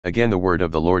Again the word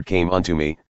of the Lord came unto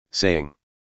me, saying,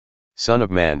 Son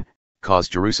of man, cause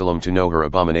Jerusalem to know her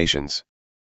abominations.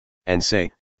 And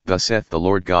say, Thus saith the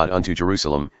Lord God unto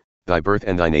Jerusalem, Thy birth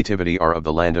and thy nativity are of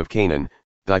the land of Canaan,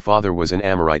 thy father was an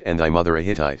Amorite and thy mother a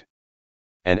Hittite.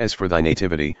 And as for thy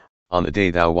nativity, on the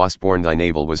day thou wast born thy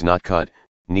navel was not cut,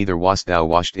 neither wast thou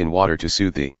washed in water to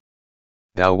soothe thee.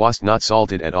 Thou wast not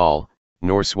salted at all,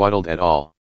 nor swaddled at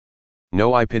all.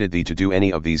 No, I pitied thee to do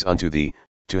any of these unto thee,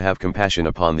 to have compassion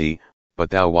upon thee, but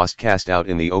thou wast cast out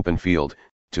in the open field,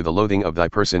 to the loathing of thy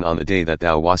person on the day that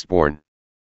thou wast born.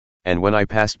 And when I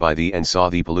passed by thee and saw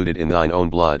thee polluted in thine own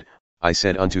blood, I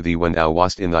said unto thee when thou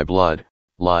wast in thy blood,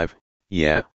 live,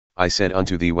 yea, I said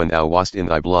unto thee when thou wast in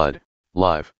thy blood,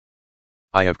 live.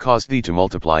 I have caused thee to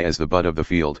multiply as the bud of the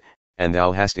field, and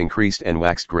thou hast increased and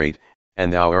waxed great,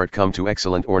 and thou art come to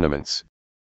excellent ornaments.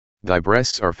 Thy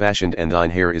breasts are fashioned and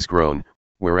thine hair is grown,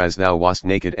 whereas thou wast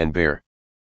naked and bare.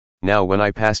 Now when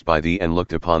I passed by thee and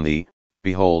looked upon thee,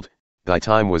 behold, thy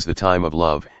time was the time of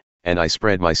love, and I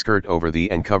spread my skirt over thee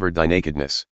and covered thy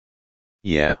nakedness.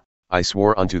 Yea, I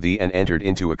swore unto thee and entered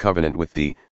into a covenant with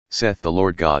thee, saith the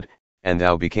Lord God, and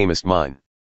thou becamest mine.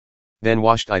 Then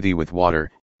washed I thee with water,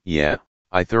 yea,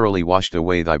 I thoroughly washed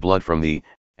away thy blood from thee,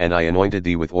 and I anointed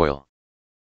thee with oil.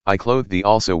 I clothed thee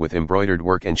also with embroidered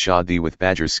work and shod thee with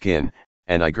badger's skin,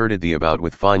 and I girded thee about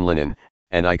with fine linen,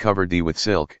 and I covered thee with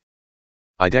silk.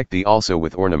 I decked thee also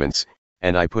with ornaments,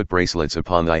 and I put bracelets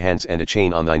upon thy hands and a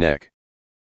chain on thy neck.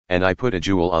 And I put a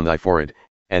jewel on thy forehead,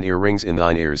 and earrings in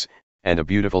thine ears, and a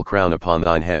beautiful crown upon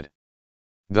thine head.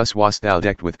 Thus wast thou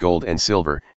decked with gold and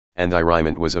silver, and thy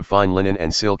raiment was of fine linen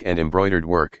and silk and embroidered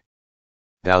work.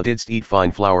 Thou didst eat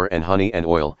fine flour and honey and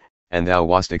oil, and thou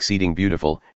wast exceeding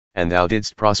beautiful, and thou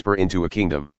didst prosper into a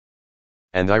kingdom.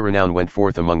 And thy renown went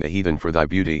forth among the heathen for thy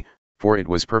beauty, for it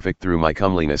was perfect through my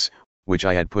comeliness, which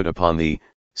I had put upon thee,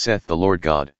 saith the Lord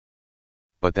God.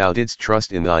 But thou didst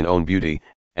trust in thine own beauty,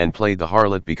 and played the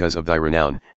harlot because of thy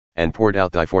renown, and poured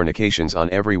out thy fornications on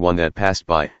every one that passed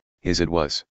by, his it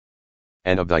was.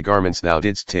 And of thy garments thou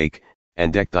didst take,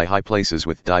 and decked thy high places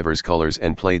with divers colors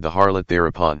and played the harlot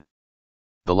thereupon.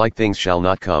 The like things shall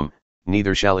not come,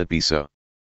 neither shall it be so.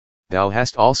 Thou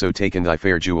hast also taken thy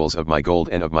fair jewels of my gold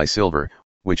and of my silver,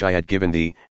 which I had given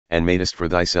thee, and madest for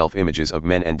thyself images of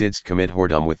men and didst commit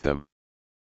whoredom with them.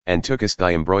 And tookest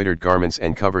thy embroidered garments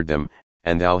and covered them,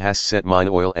 and thou hast set mine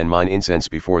oil and mine incense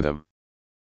before them.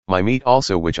 My meat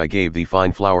also which I gave thee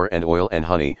fine flour and oil and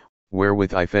honey,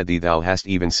 wherewith I fed thee thou hast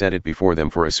even set it before them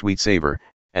for a sweet savour,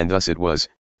 and thus it was,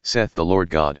 saith the Lord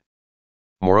God.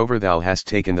 Moreover thou hast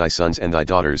taken thy sons and thy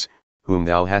daughters, whom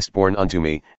thou hast borne unto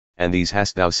me, and these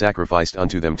hast thou sacrificed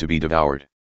unto them to be devoured.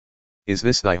 Is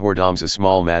this thy whoredoms a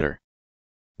small matter?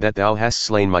 That thou hast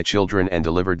slain my children and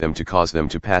delivered them to cause them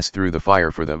to pass through the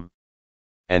fire for them?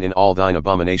 And in all thine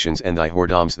abominations and thy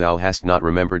whoredoms thou hast not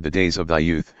remembered the days of thy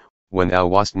youth, when thou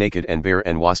wast naked and bare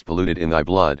and wast polluted in thy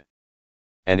blood.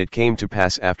 And it came to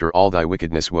pass after all thy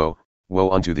wickedness, woe, woe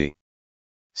unto thee,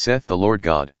 saith the Lord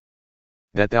God,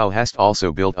 that thou hast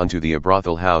also built unto thee a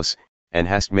brothel house, and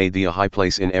hast made thee a high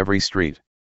place in every street.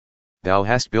 Thou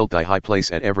hast built thy high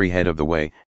place at every head of the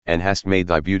way, and hast made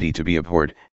thy beauty to be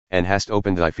abhorred, and hast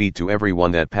opened thy feet to every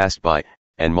one that passed by,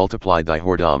 and multiplied thy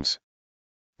whoredoms.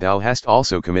 Thou hast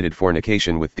also committed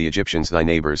fornication with the Egyptians thy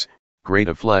neighbors, great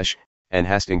of flesh, and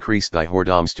hast increased thy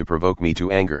whoredoms to provoke me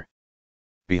to anger.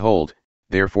 Behold,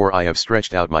 therefore I have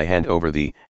stretched out my hand over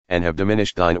thee, and have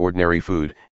diminished thine ordinary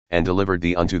food, and delivered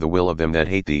thee unto the will of them that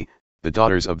hate thee, the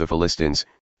daughters of the Philistines,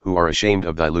 who are ashamed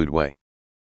of thy lewd way.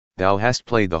 Thou hast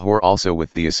played the whore also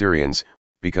with the Assyrians,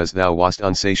 because thou wast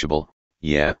unsatiable,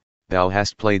 yea, thou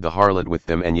hast played the harlot with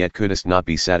them and yet couldst not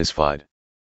be satisfied.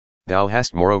 Thou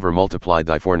hast moreover multiplied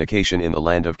thy fornication in the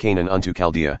land of Canaan unto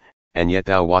Chaldea, and yet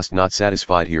thou wast not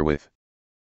satisfied herewith.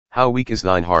 How weak is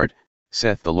thine heart,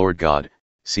 saith the Lord God,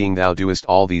 seeing thou doest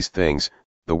all these things,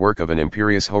 the work of an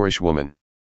imperious whorish woman.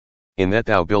 In that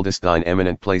thou buildest thine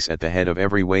eminent place at the head of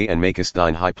every way and makest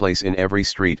thine high place in every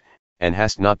street, and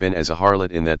hast not been as a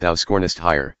harlot in that thou scornest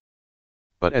hire,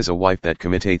 but as a wife that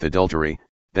committeth adultery,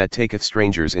 that taketh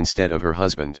strangers instead of her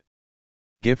husband.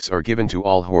 Gifts are given to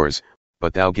all whores,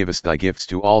 but thou givest thy gifts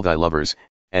to all thy lovers,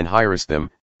 and hirest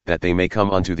them, that they may come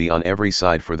unto thee on every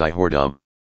side for thy whoredom.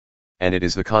 And it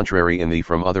is the contrary in thee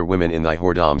from other women in thy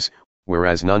whoredoms,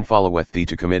 whereas none followeth thee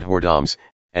to commit whoredoms,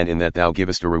 and in that thou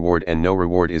givest a reward and no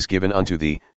reward is given unto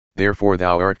thee, therefore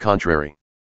thou art contrary.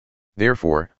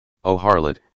 Therefore, O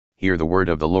harlot, hear the word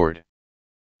of the Lord.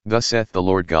 Thus saith the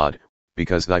Lord God,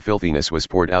 because thy filthiness was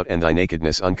poured out and thy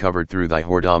nakedness uncovered through thy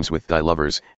whoredoms with thy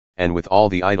lovers, and with all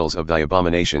the idols of thy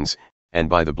abominations, and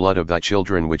by the blood of thy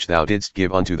children which thou didst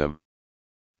give unto them.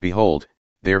 Behold,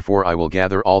 Therefore I will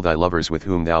gather all thy lovers with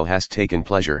whom thou hast taken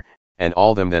pleasure, and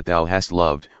all them that thou hast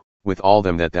loved, with all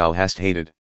them that thou hast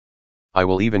hated. I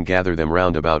will even gather them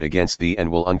round about against thee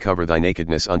and will uncover thy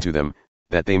nakedness unto them,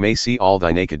 that they may see all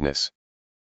thy nakedness.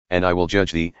 And I will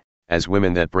judge thee, as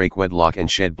women that break wedlock and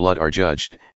shed blood are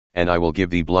judged, and I will give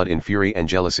thee blood in fury and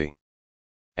jealousy.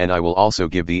 And I will also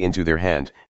give thee into their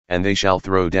hand, and they shall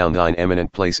throw down thine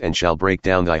eminent place and shall break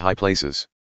down thy high places.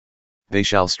 They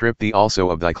shall strip thee also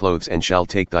of thy clothes and shall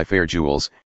take thy fair jewels,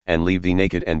 and leave thee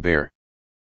naked and bare.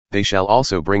 They shall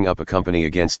also bring up a company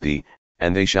against thee,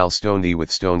 and they shall stone thee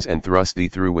with stones and thrust thee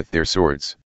through with their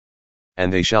swords.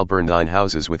 And they shall burn thine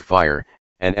houses with fire,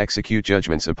 and execute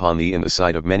judgments upon thee in the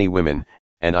sight of many women,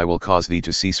 and I will cause thee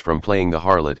to cease from playing the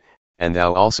harlot, and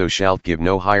thou also shalt give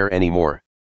no hire any more.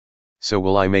 So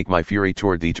will I make my fury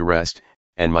toward thee to rest,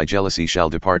 and my jealousy shall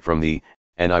depart from thee,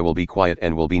 and I will be quiet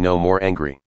and will be no more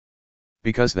angry.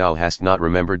 Because thou hast not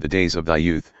remembered the days of thy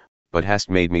youth, but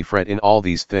hast made me fret in all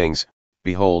these things,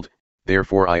 behold,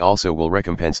 therefore I also will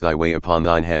recompense thy way upon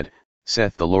thine head,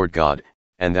 saith the Lord God,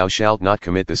 and thou shalt not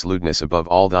commit this lewdness above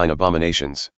all thine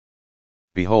abominations.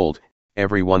 Behold,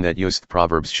 every one that useth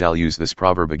proverbs shall use this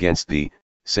proverb against thee,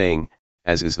 saying,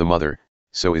 As is the mother,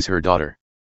 so is her daughter.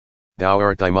 Thou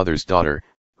art thy mother's daughter,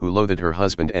 who loathed her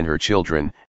husband and her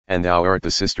children, and thou art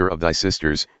the sister of thy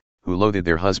sisters, who loathed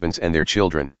their husbands and their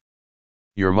children.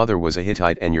 Your mother was a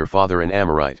Hittite and your father an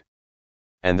Amorite.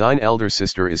 And thine elder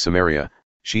sister is Samaria,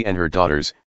 she and her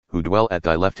daughters, who dwell at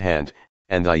thy left hand,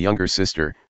 and thy younger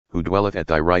sister, who dwelleth at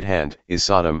thy right hand, is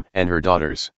Sodom and her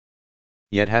daughters.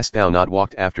 Yet hast thou not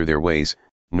walked after their ways,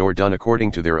 nor done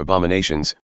according to their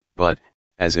abominations, but,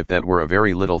 as if that were a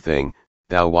very little thing,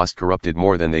 thou wast corrupted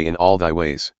more than they in all thy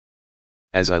ways.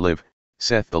 As I live,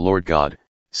 saith the Lord God,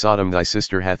 Sodom thy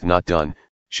sister hath not done,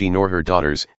 she nor her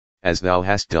daughters, as thou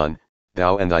hast done,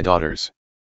 thou and thy daughters.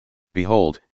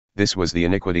 Behold, this was the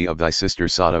iniquity of thy sister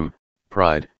Sodom,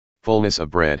 pride, fullness of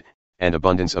bread, and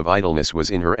abundance of idleness was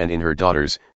in her and in her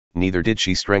daughters, neither did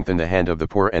she strengthen the hand of the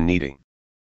poor and needy.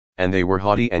 And they were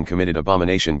haughty and committed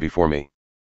abomination before me.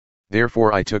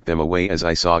 Therefore I took them away as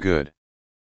I saw good.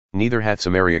 Neither hath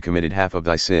Samaria committed half of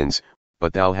thy sins,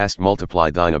 but thou hast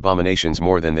multiplied thine abominations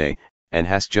more than they, and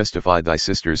hast justified thy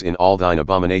sisters in all thine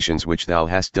abominations which thou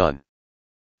hast done.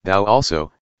 Thou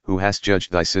also, who hast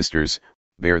judged thy sisters,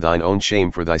 bear thine own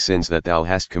shame for thy sins that thou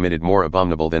hast committed more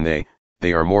abominable than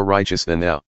they are more righteous than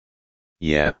thou.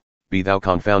 Yea, be thou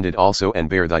confounded also and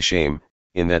bear thy shame,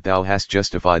 in that thou hast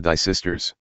justified thy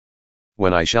sisters.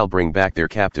 When I shall bring back their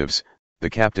captives, the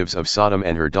captives of Sodom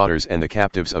and her daughters and the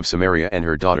captives of Samaria and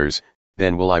her daughters,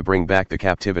 then will I bring back the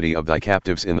captivity of thy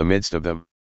captives in the midst of them.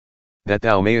 That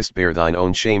thou mayest bear thine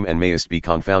own shame and mayest be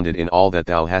confounded in all that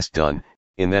thou hast done,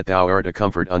 in that thou art a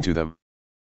comfort unto them.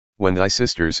 When thy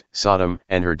sisters, Sodom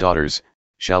and her daughters,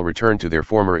 shall return to their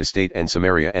former estate and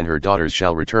Samaria and her daughters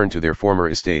shall return to their former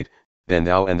estate, then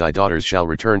thou and thy daughters shall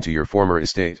return to your former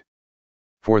estate.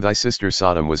 For thy sister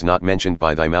Sodom was not mentioned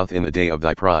by thy mouth in the day of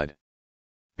thy pride.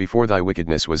 Before thy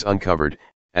wickedness was uncovered,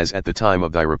 as at the time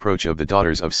of thy reproach of the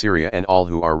daughters of Syria and all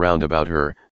who are round about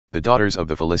her, the daughters of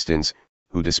the Philistines,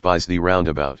 who despise thee round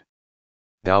about.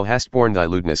 Thou hast borne thy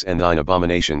lewdness and thine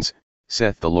abominations,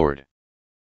 saith the Lord.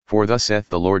 For thus saith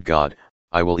the Lord God,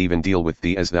 I will even deal with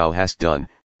thee as thou hast done,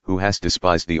 who hast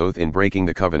despised the oath in breaking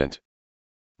the covenant.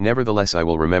 Nevertheless I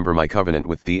will remember my covenant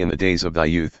with thee in the days of thy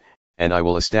youth, and I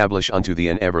will establish unto thee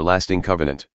an everlasting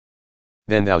covenant.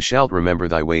 Then thou shalt remember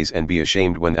thy ways and be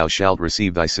ashamed when thou shalt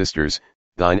receive thy sisters,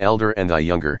 thine elder and thy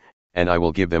younger, and I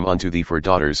will give them unto thee for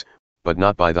daughters, but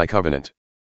not by thy covenant.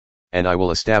 And I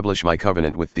will establish my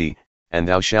covenant with thee, and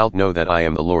thou shalt know that I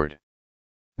am the Lord.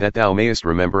 That thou mayest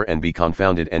remember and be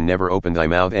confounded and never open thy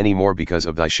mouth any more because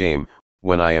of thy shame,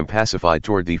 when I am pacified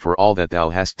toward thee for all that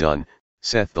thou hast done,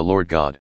 saith the Lord God.